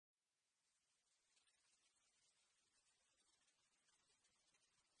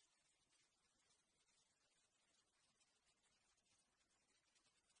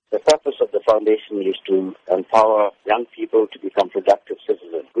The purpose of the foundation is to empower young people to become productive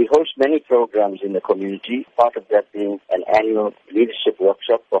citizens. We host many programs in the community, part of that being an annual leadership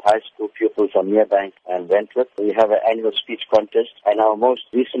workshop for high school pupils from Merebank and Wentworth. We have an annual speech contest, and our most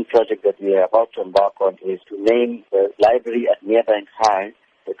recent project that we are about to embark on is to name the library at Merebank High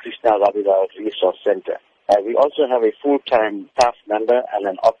the Krishna Rabilal Resource Center. We also have a full-time staff member and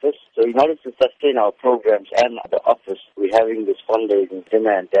an office. So in order to sustain our programs and the office, we're having this fundraising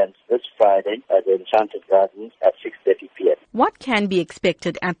dinner and dance this Friday at the Enchanted Gardens at 6:30 p.m. What can be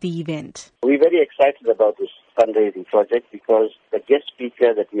expected at the event? We're very excited about this fundraising project because the guest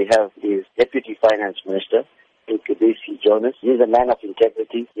speaker that we have is Deputy Finance Minister, Nkubisi Jonas. He is a man of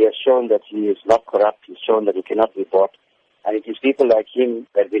integrity. He has shown that he is not corrupt. He's shown that he cannot be bought. And it is people like him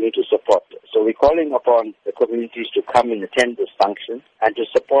that we need to support. So we're calling upon the communities to come and attend this function and to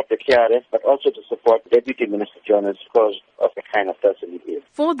support the KRF, but also to support Deputy Minister Jonas because of the kind of person he is.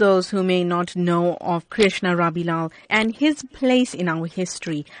 For those who may not know of Krishna Rabilal and his place in our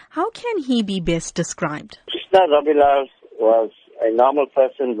history, how can he be best described? Krishna Rabilal was a normal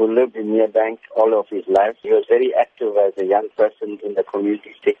person who lived in Merebank all of his life. He was very active as a young person in the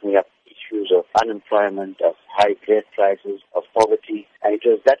communities, taking up issues of unemployment, of high bread prices, of poverty. And it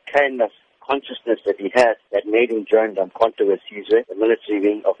was that kind of consciousness that he had that made him join the Umkhonto Wesizwe, the military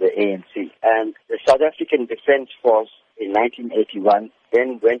wing of the ANC. And the South African Defence Force in 1981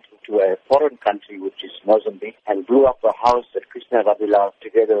 then went into a foreign country, which is Mozambique, and blew up a house that Krishna Rabilal,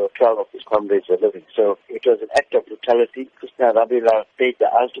 together with 12 of his comrades, were living. So it was an act of brutality. Krishna Rabilal paid the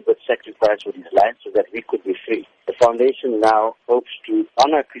ultimate sacrifice with his life so that we could be free. The foundation now hopes to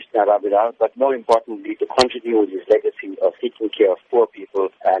honor Krishna Rabilal, but more importantly, to continue with his legacy of taking care of poor people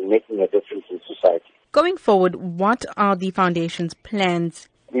and making a difference in society. Going forward, what are the foundation's plans?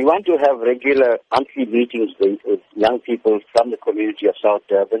 We want to have regular monthly meetings with young people from the community of South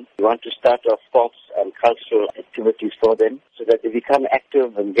Durban. We want to start off sports and cultural activities for them so that they become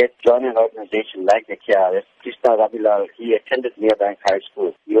active and join an organization like the KRF. Krishna Rabilal, he attended Merebank High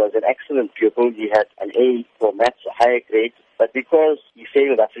School. He was an excellent pupil. He had an A for maths, a higher grade. But because he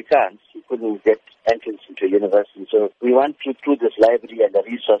failed Afrikaans, he couldn't get entrance into university. So we want to, through this library and the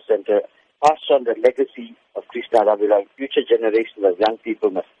resource center, pass on the legacy of Krishna Rabilal. Future generations of young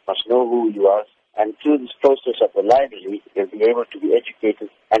people must know who he was. And through this process of the library, they'll be able to be educated.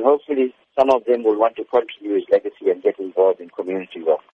 And hopefully some of them will want to continue his legacy and get involved in community work.